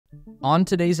On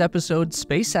today's episode,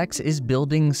 SpaceX is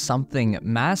building something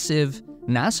massive,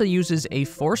 NASA uses a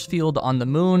force field on the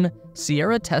moon,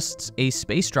 Sierra tests a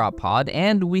space drop pod,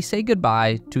 and we say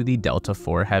goodbye to the Delta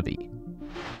IV Heavy.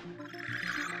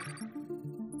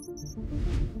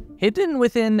 Hidden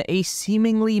within a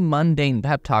seemingly mundane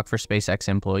pep talk for SpaceX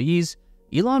employees,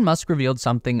 Elon Musk revealed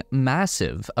something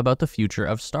massive about the future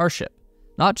of Starship.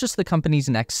 Not just the company's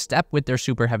next step with their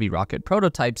Super Heavy rocket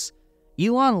prototypes,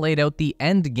 Elon laid out the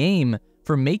end game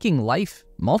for making life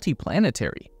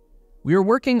multiplanetary. We are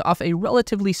working off a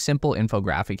relatively simple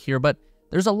infographic here, but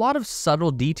there's a lot of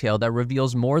subtle detail that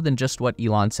reveals more than just what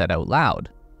Elon said out loud.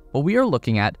 What we are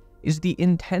looking at is the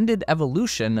intended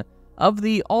evolution of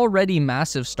the already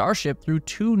massive Starship through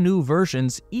two new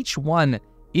versions, each one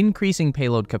increasing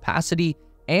payload capacity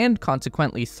and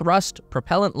consequently thrust,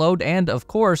 propellant load, and of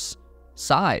course,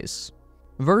 size.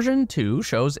 Version 2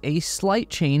 shows a slight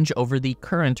change over the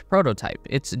current prototype.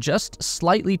 It's just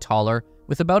slightly taller,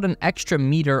 with about an extra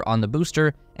meter on the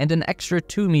booster and an extra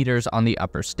 2 meters on the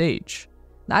upper stage.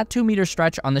 That 2-meter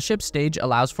stretch on the ship stage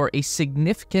allows for a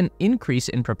significant increase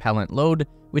in propellant load,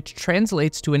 which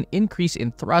translates to an increase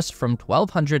in thrust from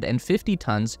 1,250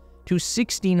 tons to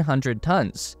 1,600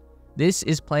 tons. This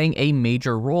is playing a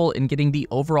major role in getting the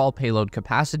overall payload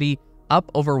capacity up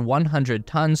over 100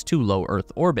 tons to low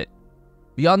Earth orbit.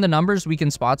 Beyond the numbers, we can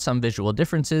spot some visual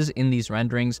differences in these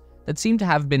renderings that seem to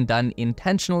have been done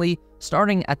intentionally.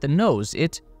 Starting at the nose,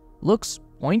 it looks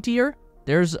pointier.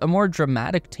 There's a more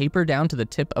dramatic taper down to the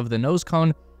tip of the nose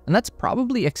cone, and that's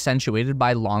probably accentuated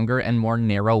by longer and more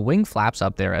narrow wing flaps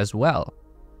up there as well.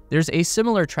 There's a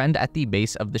similar trend at the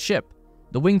base of the ship.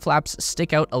 The wing flaps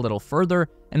stick out a little further,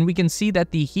 and we can see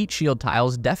that the heat shield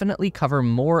tiles definitely cover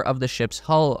more of the ship's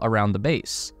hull around the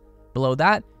base. Below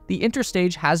that, the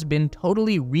interstage has been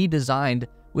totally redesigned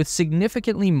with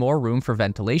significantly more room for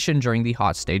ventilation during the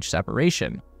hot stage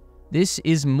separation. This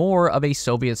is more of a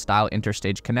Soviet-style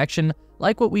interstage connection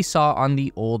like what we saw on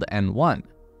the old N1.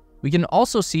 We can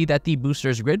also see that the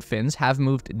booster's grid fins have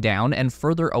moved down and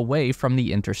further away from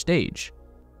the interstage.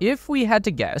 If we had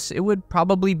to guess, it would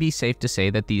probably be safe to say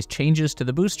that these changes to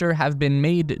the booster have been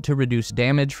made to reduce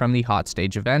damage from the hot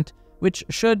stage event, which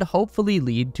should hopefully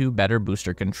lead to better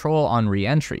booster control on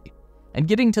re-entry. And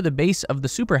getting to the base of the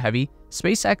Super Heavy,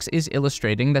 SpaceX is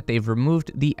illustrating that they've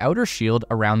removed the outer shield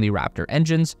around the Raptor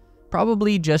engines,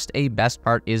 probably just a best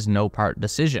part is no part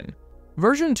decision.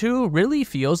 Version 2 really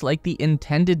feels like the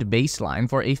intended baseline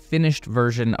for a finished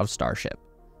version of Starship.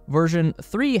 Version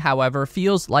 3, however,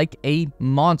 feels like a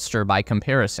monster by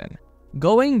comparison.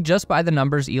 Going just by the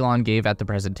numbers Elon gave at the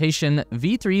presentation,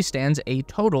 V3 stands a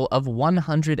total of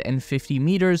 150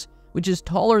 meters, which is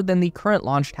taller than the current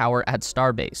launch tower at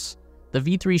Starbase. The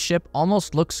V3 ship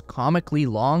almost looks comically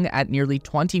long at nearly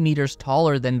 20 meters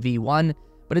taller than V1,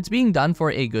 but it's being done for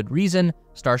a good reason.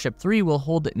 Starship 3 will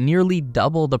hold nearly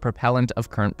double the propellant of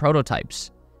current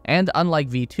prototypes. And unlike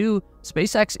V2,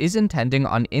 SpaceX is intending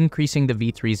on increasing the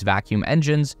V3's vacuum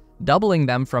engines, doubling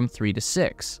them from 3 to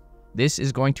 6. This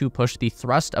is going to push the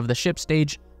thrust of the ship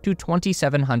stage to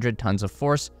 2,700 tons of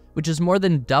force, which is more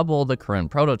than double the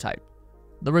current prototype.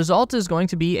 The result is going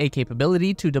to be a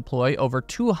capability to deploy over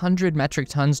 200 metric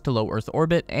tons to low Earth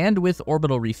orbit, and with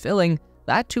orbital refilling,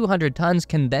 that 200 tons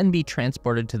can then be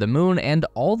transported to the moon and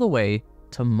all the way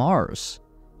to Mars.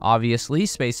 Obviously,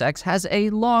 SpaceX has a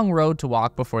long road to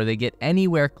walk before they get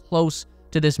anywhere close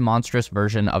to this monstrous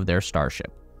version of their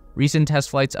Starship. Recent test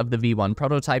flights of the V1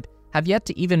 prototype have yet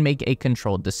to even make a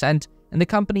controlled descent, and the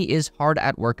company is hard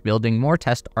at work building more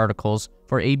test articles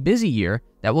for a busy year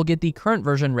that will get the current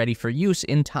version ready for use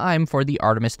in time for the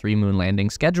Artemis 3 moon landing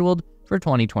scheduled for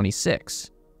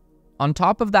 2026. On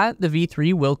top of that, the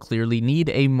V3 will clearly need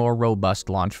a more robust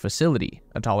launch facility.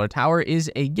 A taller tower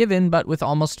is a given, but with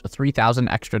almost 3,000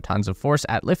 extra tons of force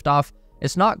at liftoff,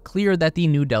 it's not clear that the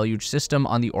new deluge system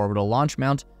on the orbital launch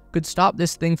mount could stop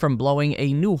this thing from blowing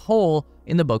a new hole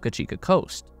in the Boca Chica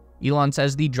coast. Elon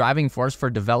says the driving force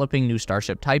for developing new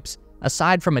Starship types,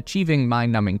 aside from achieving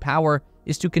mind-numbing power,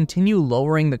 is to continue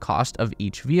lowering the cost of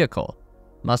each vehicle.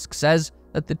 Musk says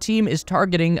that the team is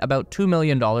targeting about $2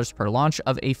 million per launch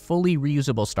of a fully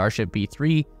reusable Starship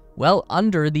B3, well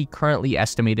under the currently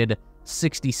estimated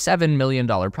 $67 million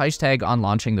price tag on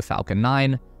launching the Falcon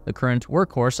 9, the current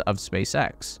workhorse of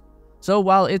SpaceX. So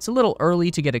while it's a little early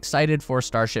to get excited for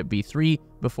Starship B3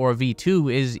 before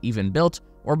V2 is even built,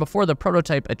 or before the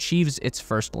prototype achieves its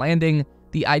first landing,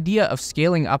 the idea of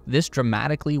scaling up this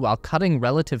dramatically while cutting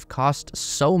relative cost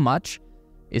so much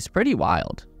is pretty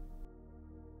wild.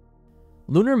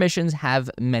 Lunar missions have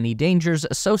many dangers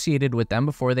associated with them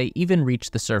before they even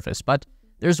reach the surface, but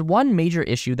There's one major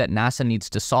issue that NASA needs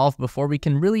to solve before we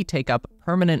can really take up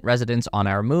permanent residence on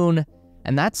our moon,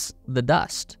 and that's the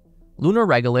dust. Lunar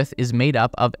regolith is made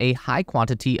up of a high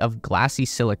quantity of glassy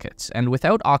silicates, and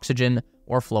without oxygen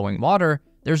or flowing water,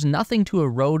 there's nothing to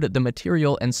erode the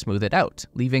material and smooth it out,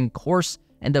 leaving coarse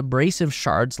and abrasive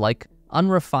shards like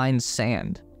unrefined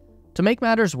sand. To make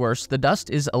matters worse, the dust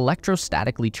is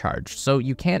electrostatically charged, so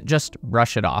you can't just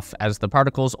brush it off, as the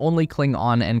particles only cling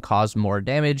on and cause more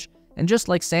damage, and just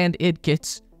like sand, it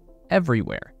gets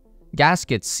everywhere.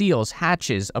 Gaskets, seals,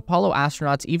 hatches, Apollo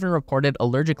astronauts even reported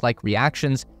allergic-like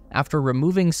reactions after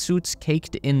removing suits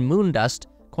caked in moon dust,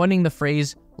 coining the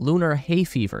phrase lunar hay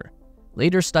fever.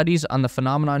 Later studies on the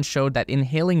phenomenon showed that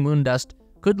inhaling moon dust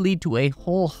could lead to a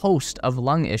whole host of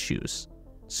lung issues.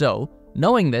 So,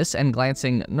 knowing this and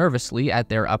glancing nervously at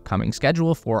their upcoming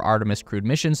schedule for Artemis crewed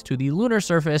missions to the lunar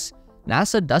surface,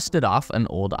 NASA dusted off an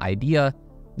old idea: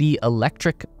 the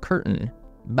electric curtain.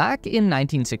 Back in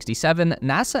 1967,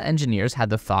 NASA engineers had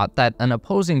the thought that an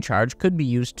opposing charge could be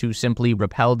used to simply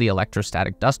repel the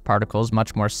electrostatic dust particles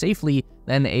much more safely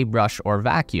than a brush or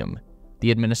vacuum. The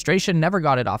administration never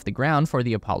got it off the ground for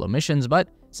the Apollo missions, but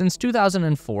since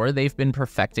 2004, they've been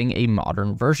perfecting a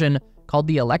modern version called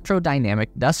the electrodynamic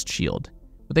dust shield.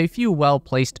 With a few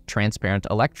well-placed transparent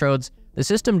electrodes, the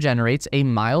system generates a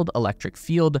mild electric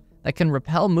field that can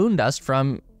repel moon dust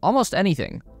from almost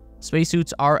anything.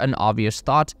 Spacesuits are an obvious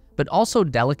thought, but also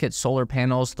delicate solar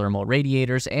panels, thermal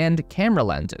radiators, and camera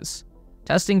lenses.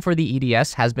 Testing for the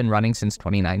EDS has been running since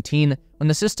 2019, when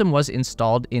the system was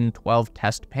installed in 12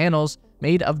 test panels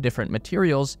made of different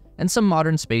materials and some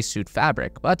modern spacesuit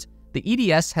fabric, but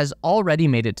the EDS has already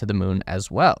made it to the moon as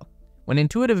well. When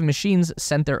Intuitive Machines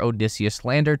sent their Odysseus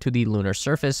lander to the lunar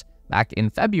surface back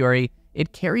in February,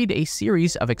 it carried a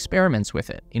series of experiments with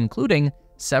it, including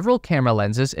several camera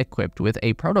lenses equipped with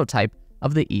a prototype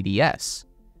of the EDS.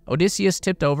 Odysseus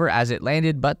tipped over as it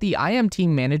landed, but the IM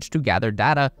team managed to gather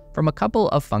data from a couple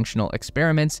of functional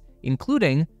experiments,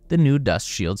 including the new dust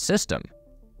shield system.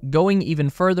 Going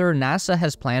even further, NASA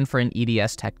has planned for an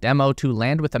EDS tech demo to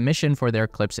land with a mission for their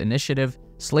CLIPS initiative,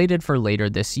 slated for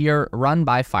later this year, run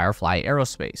by Firefly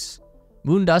Aerospace.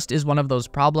 Moon dust is one of those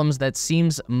problems that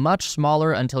seems much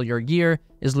smaller until your gear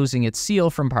is losing its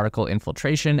seal from particle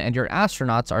infiltration and your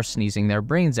astronauts are sneezing their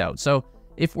brains out. So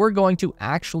if we're going to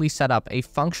actually set up a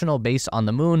functional base on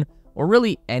the moon, or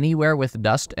really anywhere with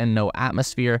dust and no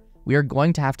atmosphere, we are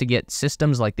going to have to get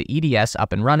systems like the EDS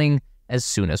up and running as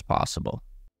soon as possible.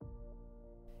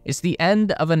 It's the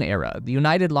end of an era. The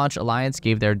United Launch Alliance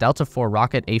gave their Delta IV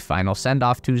rocket a final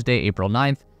send-off Tuesday, April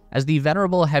 9th, as the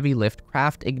venerable heavy-lift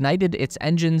craft ignited its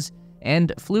engines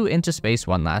and flew into space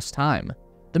one last time.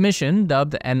 The mission,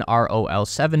 dubbed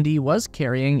NROL-70, was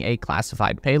carrying a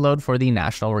classified payload for the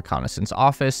National Reconnaissance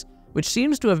Office, which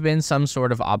seems to have been some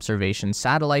sort of observation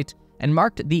satellite, and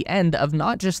marked the end of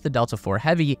not just the Delta IV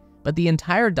Heavy, but the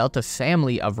entire Delta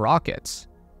family of rockets.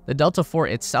 The Delta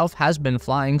IV itself has been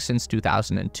flying since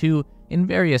 2002 in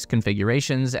various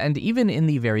configurations, and even in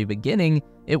the very beginning,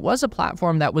 it was a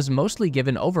platform that was mostly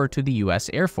given over to the US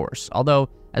Air Force, although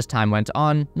as time went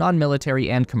on,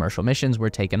 non-military and commercial missions were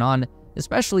taken on,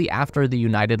 especially after the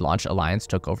United Launch Alliance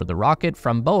took over the rocket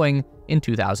from Boeing in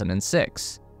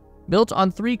 2006. Built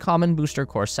on 3 common booster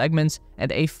core segments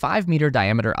and a 5-meter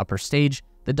diameter upper stage,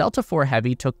 the Delta IV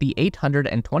Heavy took the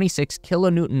 826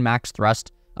 kilonewton max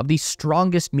thrust of the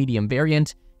strongest medium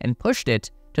variant and pushed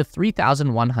it to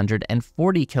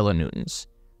 3,140 kilonewtons.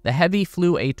 The Heavy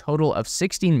flew a total of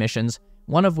 16 missions,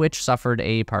 one of which suffered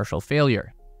a partial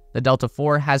failure. The Delta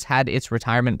IV has had its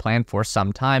retirement planned for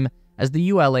some time, as the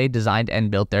ULA designed and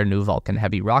built their new Vulcan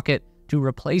Heavy rocket to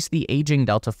replace the aging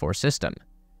Delta IV system.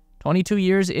 22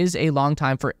 years is a long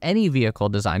time for any vehicle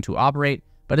designed to operate,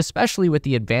 but especially with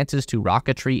the advances to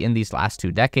rocketry in these last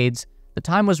 2 decades, the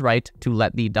time was right to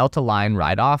let the Delta line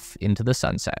ride off into the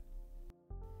sunset.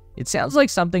 It sounds like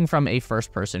something from a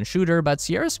first-person shooter, but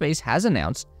Sierra Space has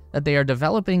announced that they are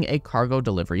developing a cargo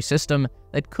delivery system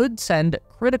that could send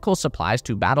critical supplies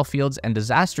to battlefields and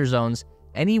disaster zones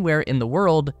anywhere in the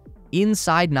world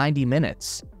inside 90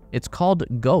 minutes. It's called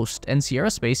Ghost, and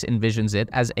Sierra Space envisions it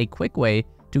as a quick way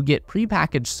to get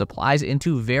prepackaged supplies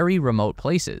into very remote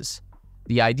places.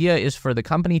 The idea is for the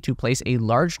company to place a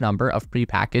large number of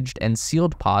prepackaged and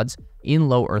sealed pods in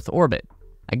low Earth orbit.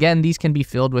 Again, these can be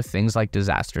filled with things like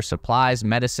disaster supplies,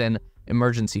 medicine,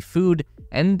 emergency food,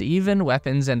 and even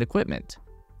weapons and equipment.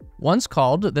 Once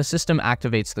called, the system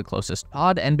activates the closest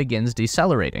pod and begins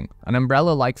decelerating. An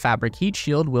umbrella-like fabric heat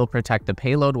shield will protect the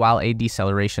payload while a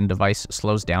deceleration device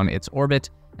slows down its orbit,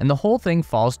 and the whole thing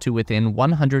falls to within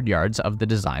 100 yards of the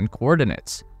design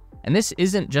coordinates. And this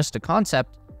isn't just a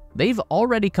concept. they've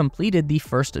already completed the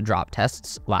first drop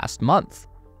tests last month.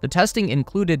 The testing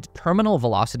included terminal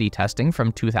velocity testing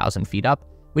from 2,000 feet up,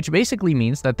 which basically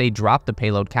means that they dropped the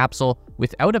payload capsule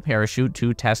without a parachute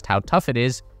to test how tough it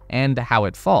is and how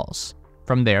it falls.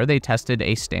 From there, they tested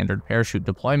a standard parachute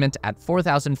deployment at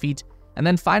 4,000 feet, and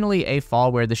then finally a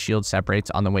fall where the shield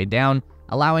separates on the way down,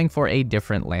 allowing for a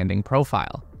different landing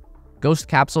profile. Ghost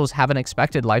capsules have an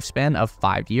expected lifespan of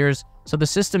 5 years, so the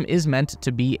system is meant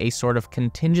to be a sort of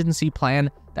contingency plan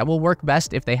that will work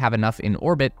best if they have enough in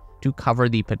orbit to cover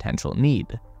the potential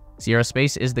need. Sierra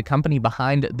Space is the company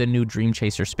behind the new Dream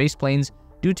Chaser spaceplanes,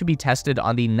 due to be tested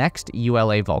on the next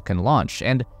ULA Vulcan launch,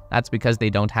 and that's because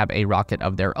they don't have a rocket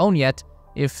of their own yet,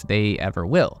 if they ever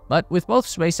will. But with both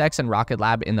SpaceX and Rocket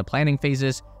Lab in the planning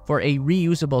phases for a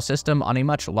reusable system on a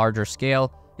much larger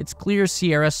scale, it's clear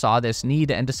Sierra saw this need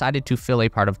and decided to fill a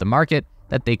part of the market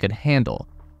that they could handle.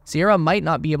 Sierra might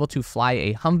not be able to fly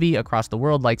a Humvee across the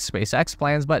world like SpaceX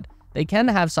plans, but they can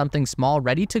have something small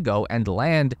ready to go and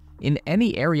land in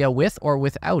any area with or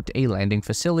without a landing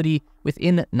facility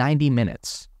within 90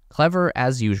 minutes. Clever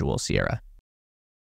as usual, Sierra.